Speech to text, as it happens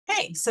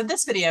Hey, so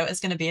this video is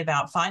going to be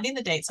about finding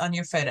the dates on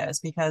your photos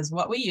because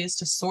what we use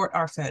to sort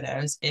our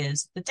photos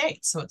is the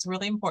dates. So it's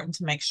really important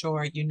to make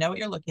sure you know what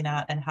you're looking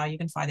at and how you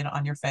can find it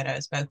on your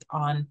photos, both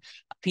on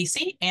a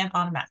PC and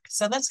on a Mac.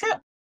 So let's go.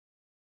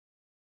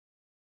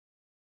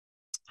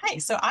 Hi,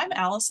 so I'm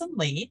Allison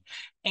Lee,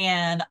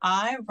 and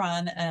I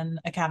run an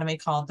academy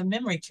called The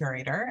Memory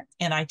Curator,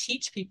 and I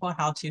teach people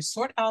how to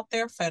sort out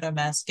their photo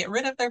mess, get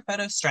rid of their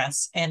photo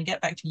stress, and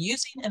get back to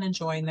using and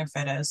enjoying their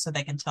photos so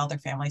they can tell their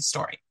family's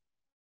story.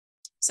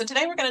 So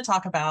today we're going to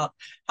talk about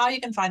how you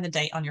can find the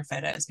date on your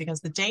photos, because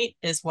the date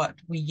is what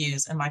we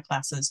use in my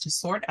classes to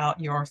sort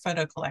out your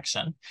photo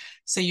collection.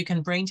 So you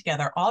can bring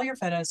together all your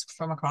photos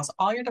from across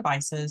all your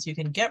devices, you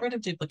can get rid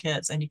of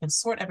duplicates, and you can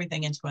sort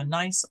everything into a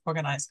nice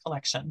organized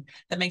collection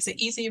that makes it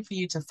easier for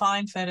you to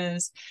find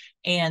photos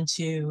and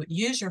to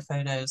use your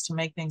photos to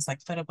make things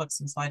like photo books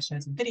and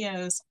slideshows and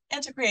videos,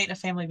 and to create a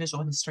family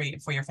visual history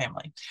for your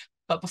family.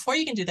 But before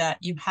you can do that,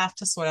 you have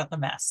to sort out the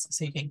mess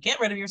so you can get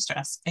rid of your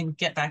stress and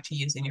get back to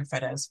using your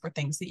photos for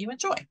things that you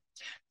enjoy.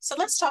 So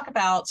let's talk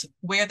about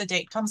where the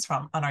date comes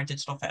from on our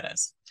digital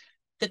photos.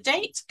 The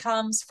date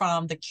comes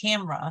from the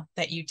camera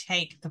that you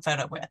take the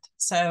photo with.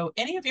 So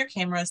any of your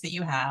cameras that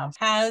you have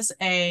has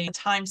a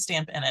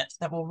timestamp in it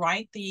that will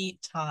write the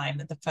time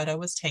that the photo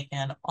was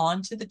taken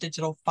onto the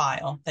digital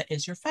file that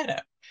is your photo.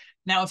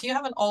 Now, if you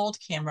have an old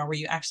camera where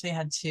you actually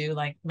had to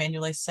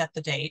manually set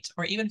the date,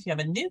 or even if you have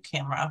a new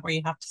camera where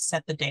you have to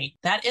set the date,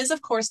 that is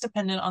of course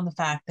dependent on the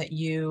fact that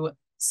you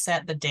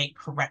set the date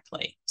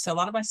correctly. So a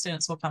lot of my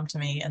students will come to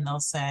me and they'll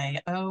say,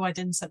 oh, I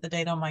didn't set the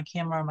date on my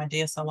camera, my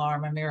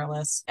DSLR, my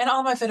mirrorless, and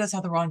all my photos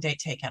have the wrong date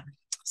taken.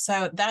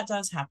 So that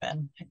does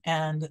happen.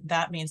 And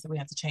that means that we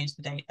have to change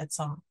the date at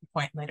some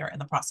point later in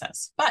the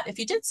process. But if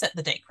you did set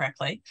the date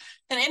correctly,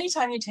 then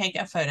anytime you take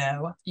a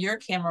photo, your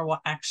camera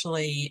will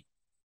actually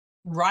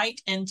write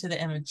into the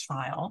image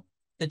file,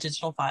 the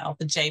digital file,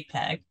 the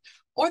JPEG,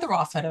 or the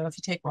raw photo if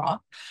you take raw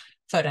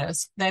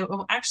photos, they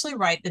will actually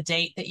write the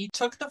date that you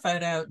took the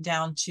photo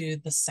down to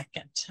the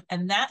second.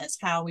 And that is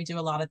how we do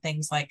a lot of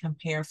things like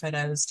compare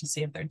photos to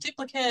see if they're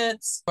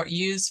duplicates, or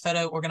use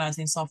photo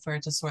organizing software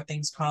to sort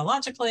things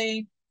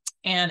chronologically.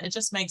 And it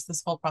just makes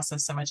this whole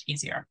process so much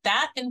easier.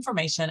 That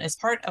information is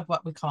part of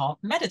what we call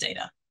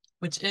metadata,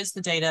 which is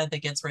the data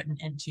that gets written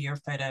into your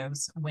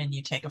photos when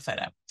you take a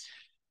photo.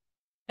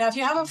 Now, if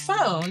you have a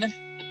phone,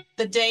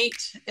 the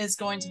date is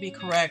going to be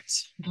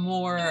correct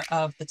more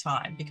of the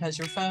time because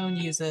your phone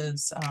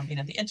uses,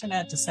 the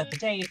internet to set the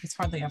date. It's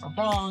hardly ever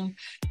wrong.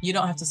 You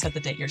don't have to set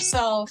the date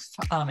yourself.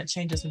 It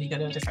changes when you go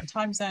to a different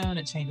time zone.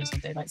 It changes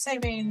with daylight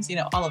savings,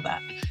 all of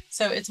that.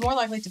 So it's more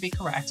likely to be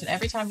correct. And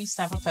every time you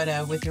snap a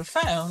photo with your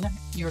phone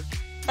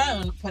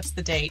puts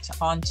the date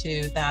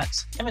onto that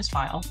image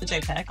file, the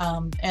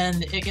JPEG,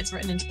 and it gets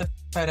written into the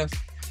photo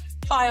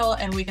file,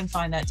 and we can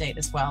find that date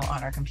as well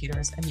on our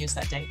computers and use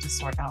that date to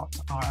sort out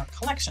our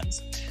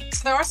collections.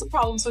 So there are some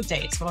problems with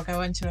dates, but I'll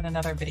go into in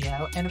another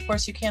video. And of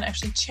course, you can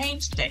actually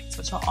change dates,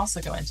 which I'll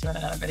also go into in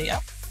another video.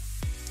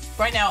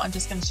 Right now, I'm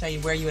just going to show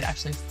you where you would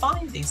actually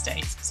find these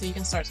dates so you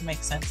can start to make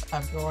sense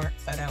of your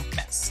photo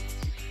mess.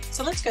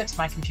 So let's go to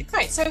my computer. All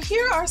right, so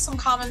here are some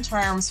common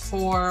terms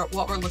for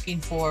what we're looking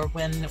for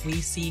when we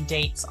see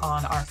dates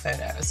on our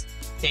photos.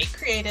 Date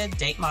created,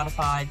 date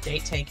modified,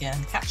 date taken,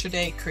 capture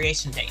date,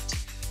 creation date.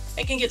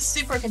 It can get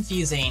super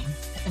confusing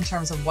in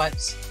terms of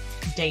what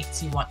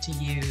dates you want to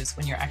use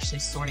when you're actually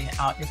sorting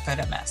out your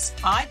photo mess.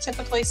 I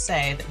typically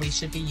say that we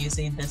should be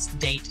using this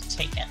date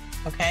taken,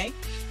 okay?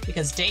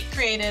 Because date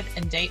created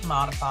and date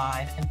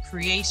modified and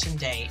creation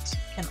date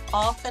can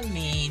often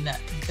mean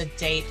the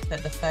date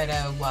that the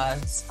photo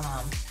was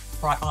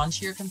brought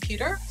onto your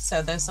computer.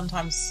 So those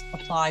sometimes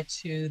apply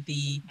to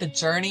the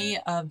journey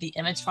of the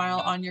image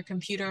file on your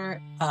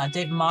computer.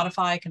 Date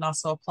modify can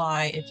also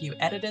apply if you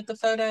edited the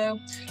photo.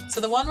 So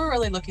the one we're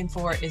really looking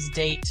for is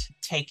date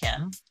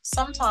taken.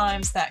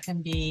 Sometimes that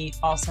can be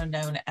also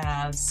known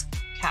as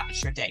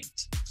capture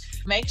date.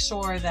 Make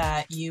sure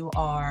that you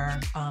are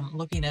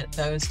looking at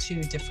those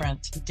two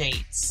different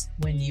dates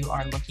when you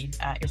are looking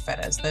at your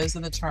photos. Those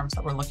are the terms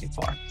that we're looking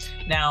for.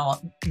 Now,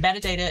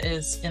 metadata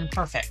is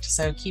imperfect,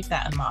 so keep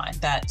that in mind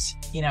that,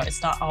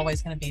 it's not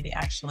always going to be the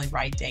actually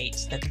right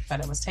date that the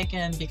photo was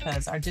taken,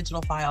 because our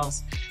digital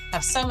files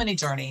have so many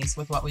journeys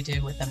with what we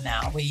do with them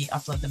now. We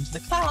upload them to the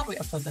cloud, we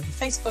upload them to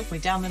Facebook, we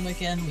download them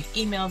again, we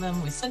email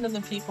them, we send them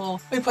to people,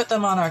 we put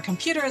them on our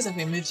computers if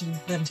we move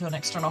them to an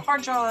external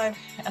hard drive,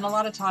 and a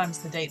lot of times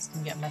the dates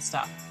can get messed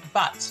up.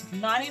 But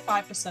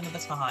 95% of the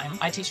time,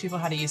 I teach people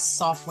how to use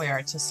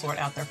software to sort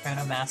out their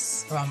photo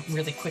mess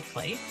really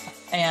quickly.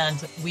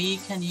 And we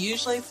can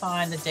usually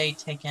find the date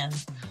taken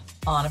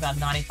on about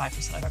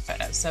 95% of our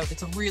photos. So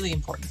it's a really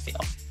important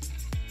field.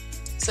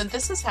 So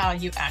this is how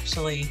you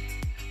actually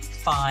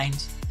find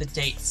the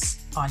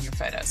dates on your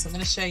photos. So I'm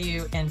going to show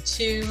you in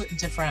two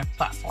different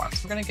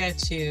platforms. We're going to go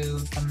to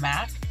the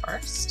Mac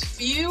first.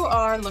 If you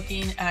are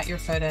looking at your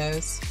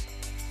photos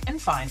in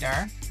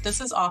Finder, this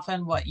is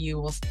often what you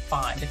will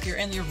find. If you're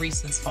in your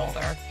recents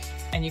folder,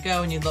 and you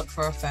go and you look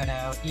for a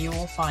photo, you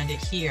will find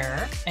it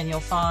here, and you'll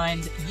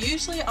find,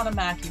 usually on a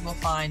Mac, you will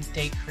find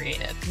date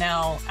created.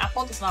 Now,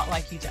 Apple does not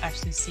like you to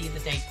actually see the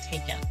date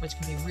taken, which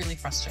can be really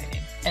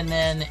frustrating. And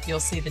then you'll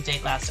see the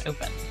date last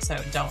open, so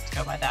don't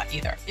go by that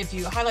either. If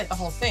you highlight the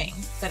whole thing,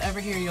 then over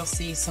here you'll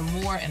see some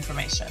more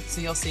information.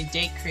 So you'll see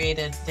date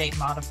created, date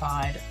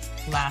modified,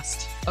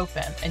 last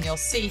open, and you'll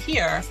see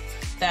here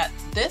that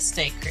this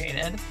date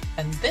created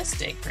and this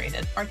date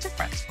created are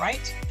different,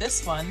 right?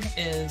 This one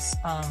is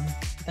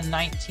the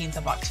 19th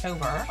of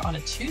October on a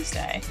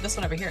Tuesday. This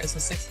one over here is the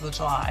 6th of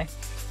July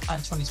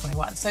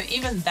 2021. So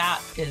even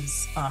that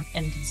is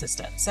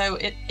inconsistent. So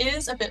it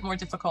is a bit more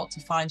difficult to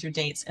find your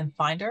dates in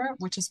Finder,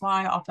 which is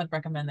why I often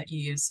recommend that you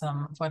use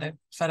some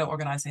photo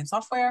organizing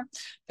software.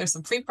 There's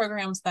some free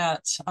programs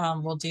that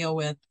will deal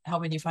with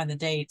helping you find the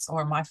dates,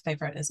 or my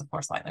favorite is, of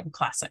course, Lightroom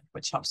Classic,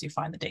 which helps you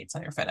find the dates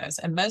on your photos.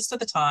 And most of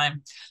the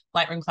time,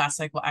 Lightroom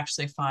Classic will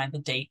actually find the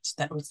date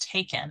that was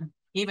taken,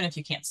 even if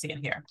you can't see it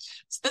here.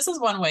 So this is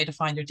one way to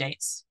find your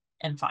dates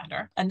in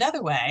Finder.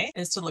 Another way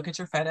is to look at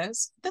your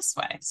photos this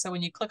way. So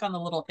when you click on the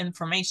little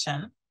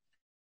information,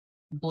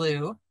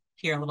 blue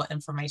here, little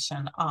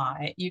information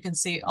eye, you can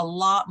see a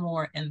lot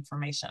more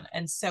information.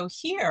 And so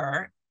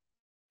here,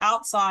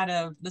 outside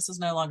of, this is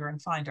no longer in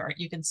Finder,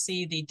 you can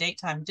see the date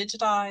time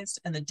digitized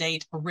and the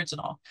date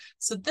original.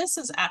 So this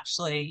is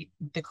actually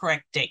the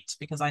correct date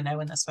because I know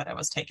when this photo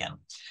was taken.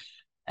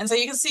 And so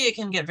you can see it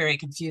can get very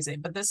confusing,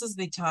 but this is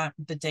the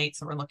dates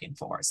that we're looking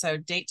for. So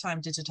date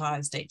time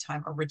digitized, date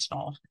time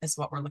original is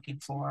what we're looking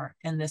for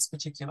in this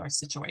particular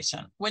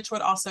situation, which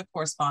would also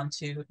correspond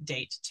to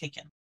date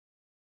taken.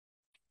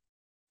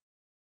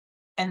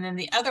 And then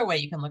the other way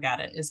you can look at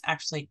it is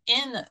actually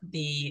in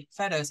the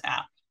Photos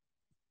app.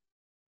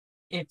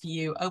 If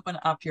you open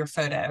up your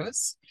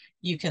photos,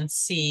 you can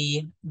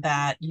see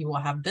that you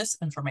will have this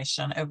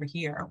information over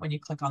here when you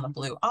click on the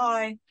blue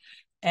eye.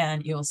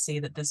 And you'll see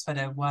that this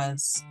photo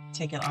was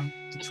taken on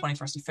the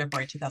 21st of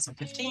February,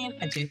 2015.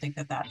 I do think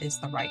that that is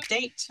the right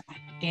date.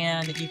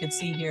 And you can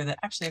see here that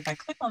actually, if I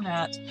click on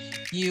that,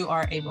 you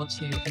are able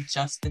to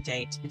adjust the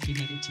date if you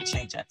needed to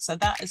change it. So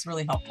that is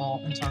really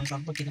helpful in terms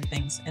of looking at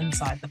things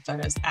inside the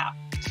Photos app.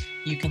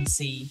 You can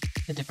see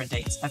the different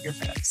dates of your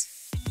photos.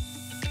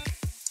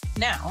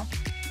 Now,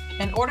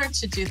 in order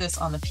to do this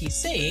on the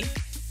PC,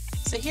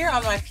 so here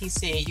on my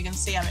PC, you can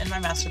see I'm in my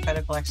master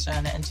photo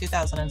collection in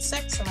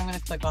 2006, and I'm going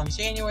to click on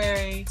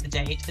January. The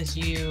date is,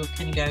 you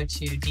can go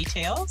to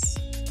details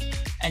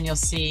and you'll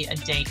see a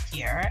date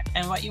here.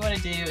 And what you want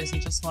to do is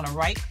you just want to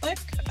right click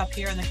up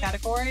here in the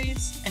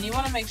categories, and you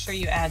want to make sure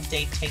you add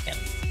date taken.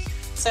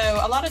 So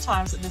a lot of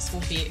times this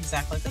will be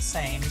exactly the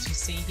same as you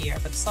see here,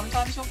 but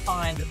sometimes you'll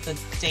find that the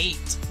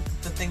date,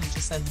 the thing that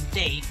just says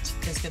date,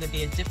 is going to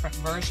be a different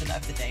version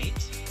of the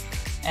date.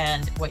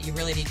 And what you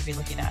really need to be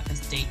looking at is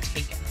date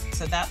taken.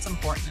 So that's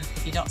important.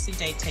 If you don't see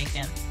date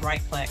taken,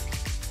 right click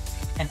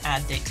and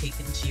add date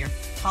taken to your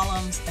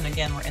columns. And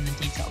again, we're in the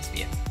details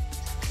view.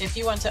 If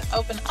you want to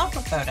open up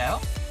the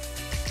photo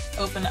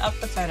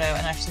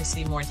and actually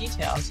see more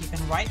details, you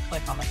can right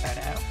click on the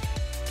photo,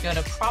 go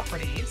to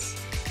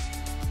properties,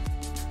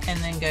 and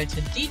then go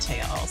to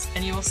details,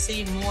 and you will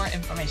see more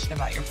information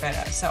about your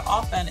photo. So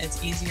often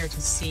it's easier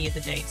to see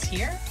the dates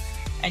here,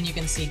 and you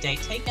can see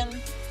date taken.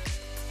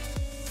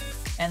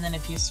 And then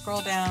if you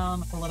scroll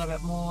down a little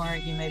bit more,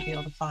 you may be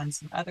able to find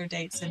some other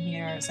dates in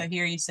here. So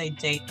here you say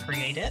date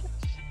created,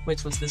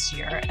 which was this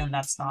year, and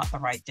that's not the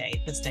right date.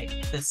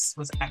 This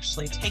was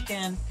actually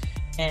taken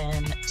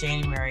in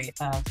January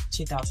of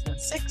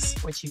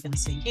 2006, which you can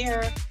see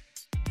here.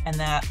 And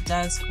that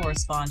does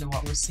correspond to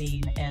what we're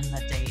seeing in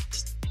the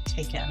date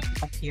taken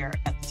up here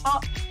at the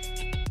top,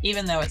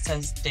 even though it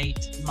says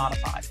date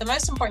modified. The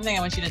most important thing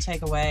I want you to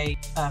take away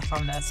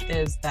from this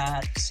is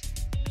that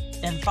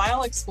in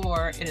File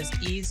Explorer, it is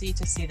easy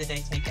to see the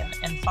date taken.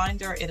 In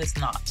Finder, it is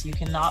not. You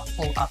cannot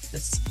pull up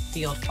this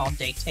field called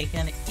date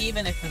taken,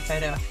 even if the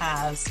photo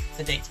has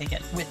the date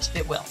taken, which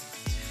it will.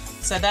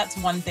 So that's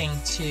one thing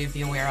to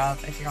be aware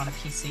of if you're on a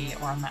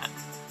PC or a Mac,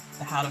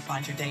 how to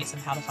find your dates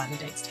and how to find the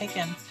dates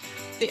taken.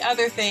 The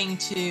other thing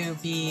to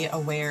be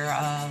aware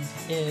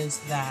of is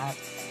that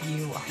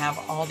you have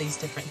all these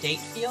different date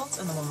fields,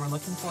 and the one we're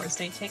looking for is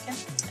date taken.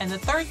 And the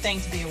third thing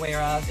to be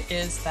aware of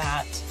is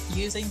that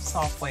using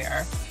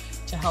software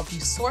to help you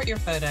sort your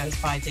photos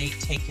by date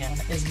taken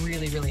is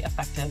really, really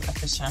effective,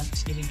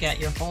 efficient. You can get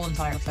your whole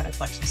entire photo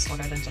collection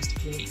sorted in just a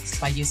few weeks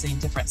by using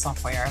different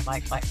software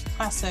like Lightroom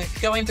Classic.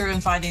 Going through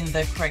and finding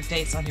the correct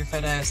dates on your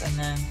photos and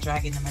then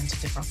dragging them into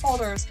different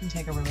folders can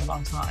take a really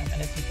long time. And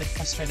if you get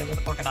frustrated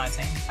with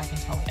organizing, I can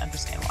totally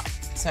understand why.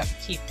 So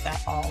keep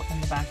that all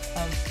in the back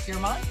of your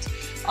mind.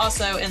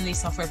 Also, in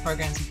these software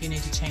programs, if you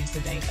need to change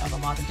the date of a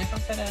lot of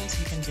different photos,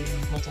 you can do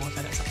multiple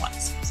photos at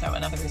once. So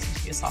another reason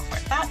to use software.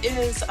 That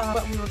is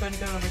what we were going to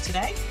go over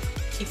today.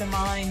 Keep in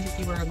mind, if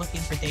you were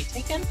looking for date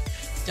taken,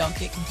 Don't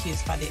get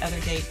confused by the other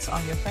dates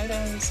on your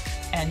photos,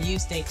 and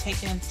use date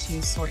taken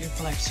to sort your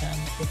collection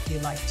if you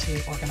like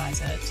to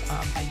organize it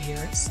by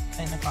years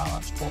in a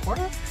chronological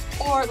order,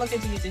 or look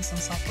into using some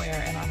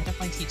software, and I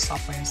definitely teach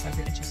software, so if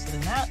you're interested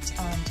in that,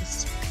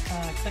 just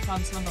click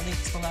on some of the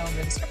links below in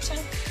the description.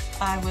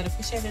 I would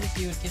appreciate it if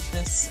you would give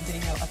this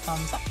video a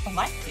thumbs up, a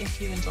like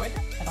if you enjoyed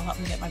it. That'll help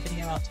me get my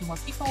video out to more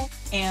people,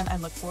 and I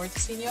look forward to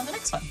seeing you on the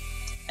next one.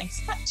 Thanks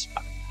so much.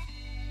 Bye.